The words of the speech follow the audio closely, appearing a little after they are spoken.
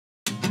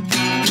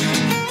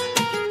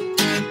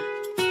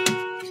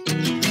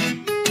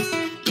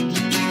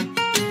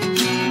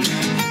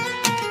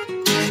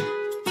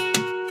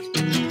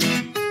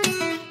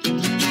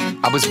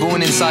was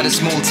born inside a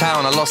small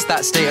town, I lost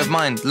that state of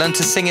mind. Learned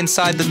to sing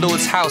inside the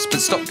Lord's house, but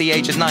stopped the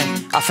age of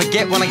 9. I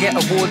forget when I get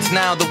awards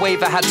now, the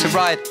wave I had to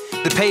ride,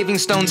 the paving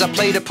stones I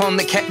played upon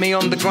that kept me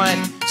on the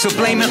grind. So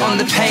blame it on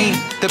the pain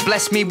that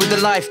blessed me with the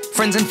life.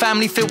 Friends and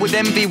family filled with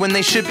envy when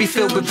they should be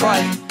filled with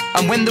pride.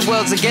 And when the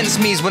world's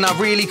against me is when I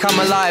really come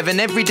alive. And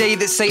every day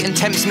that Satan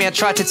tempts me, I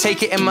try to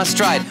take it in my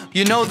stride.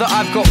 You know that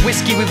I've got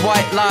whiskey with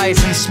white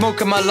lies and smoke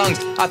in my lungs.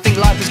 I think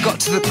life has got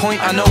to the point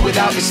I know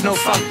without it's no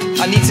fun.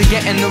 I need to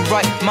get in the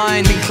right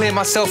mind and clear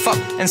myself up.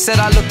 Instead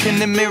I look in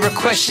the mirror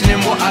questioning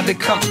what I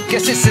become.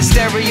 Guess it's a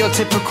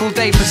stereotypical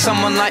day for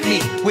someone like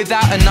me,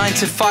 without a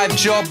 9-to-5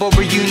 job or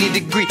a uni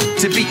degree,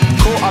 to be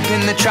caught up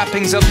in the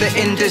trappings of the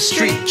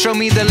industry. Show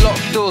me the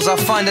locked doors, I'll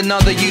find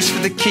another use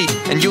for the key,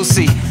 and you'll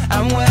see.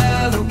 I'm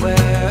well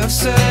aware of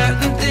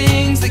certain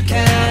things that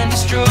can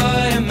destroy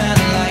a man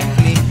like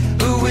me,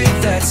 but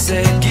with that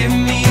said, give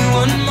me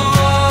one more.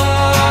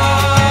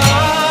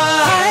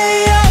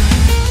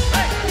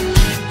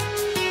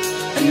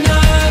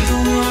 Another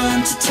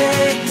one to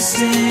take the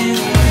sting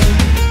away.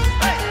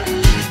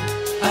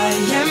 I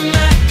am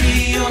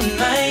happy on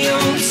my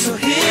own, so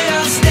here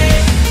I'll stay.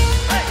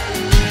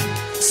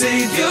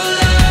 Save your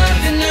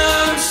love and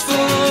arms for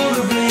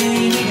a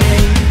rainy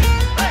day,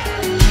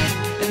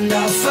 and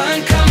I'll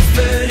find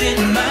comfort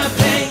in my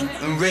pain.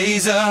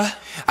 Razor.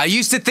 I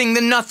used to think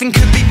that nothing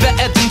could be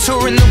better than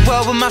touring the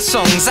world with my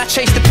songs. I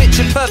chased a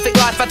picture perfect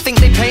life, I think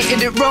they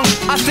painted it wrong.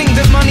 I think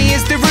that money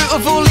is the root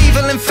of all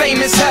evil and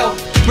fame is hell.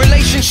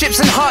 Relationships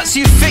and hearts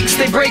you fix,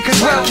 they break as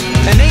well.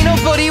 And ain't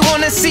nobody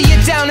wanna see you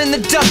down in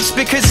the dumps,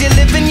 because you're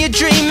living your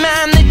dream,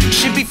 man, it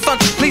should be fun.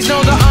 Please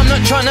know that I'm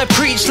not trying to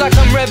preach like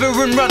I'm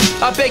Reverend Run.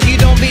 I beg you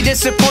don't be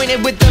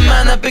disappointed with the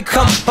man I've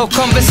become. Or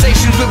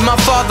conversations with my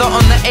father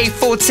on the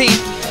A14,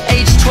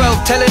 age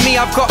 12, telling me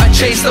I've gotta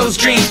chase those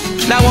dreams.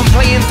 Now I'm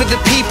playing for the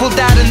people,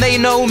 dad, and they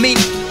know me,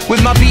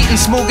 with my beating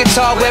small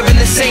guitar, wearing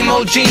the same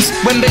old jeans.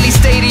 Wembley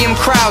Stadium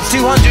crowd,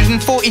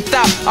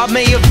 240,000. I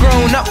may have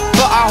grown up,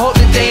 but I hope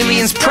that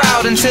Damien's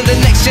proud. Until the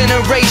next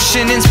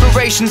generation,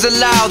 inspiration's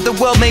allowed. The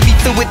world may be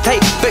filled with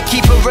hate, but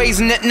keep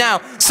erasing it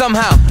now,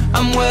 somehow.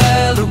 I'm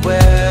well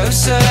aware of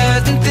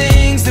certain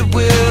things that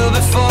will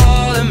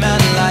befall a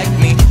man like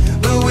me,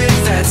 but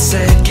with that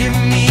said, give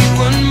me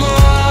one more.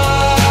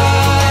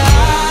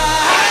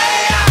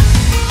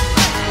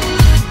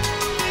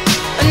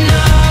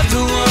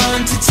 Another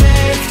one to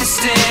take the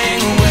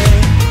sting away.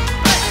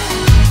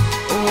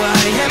 Oh,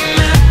 I am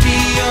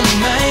happy on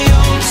my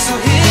own, so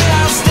here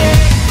I'll stay.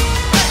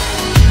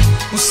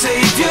 We'll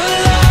save your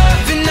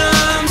love in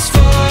arms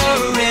for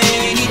a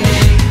rainy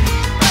day,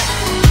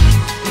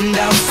 and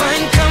I'll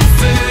find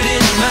comfort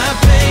in my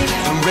pain.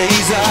 A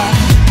razor.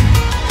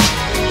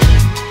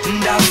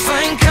 And I'll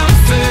find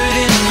comfort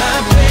in my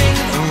pain.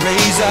 A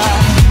razor.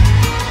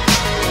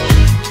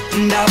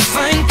 And I'll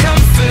find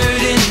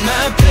comfort in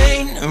my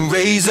pain. A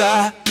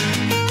razor.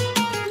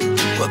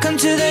 Welcome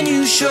to the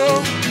new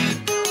show.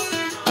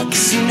 I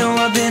guess you know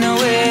I've been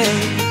away,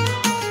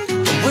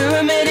 but where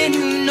I'm headed,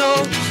 who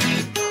knows?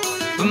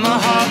 But my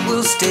heart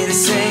will stay the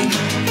same.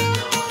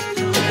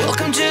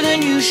 Welcome to the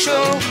new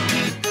show.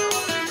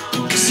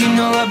 Cause you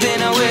know I've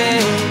been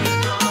away,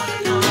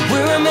 but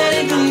where I'm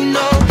headed, who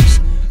knows?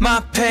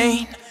 My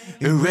pain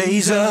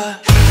eraser.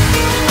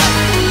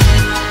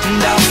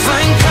 And I'll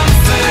find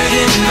comfort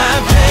in my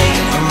pain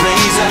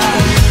eraser.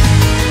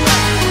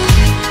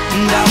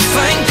 And I'll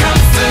find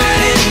comfort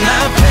in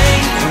my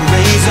pain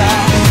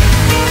eraser.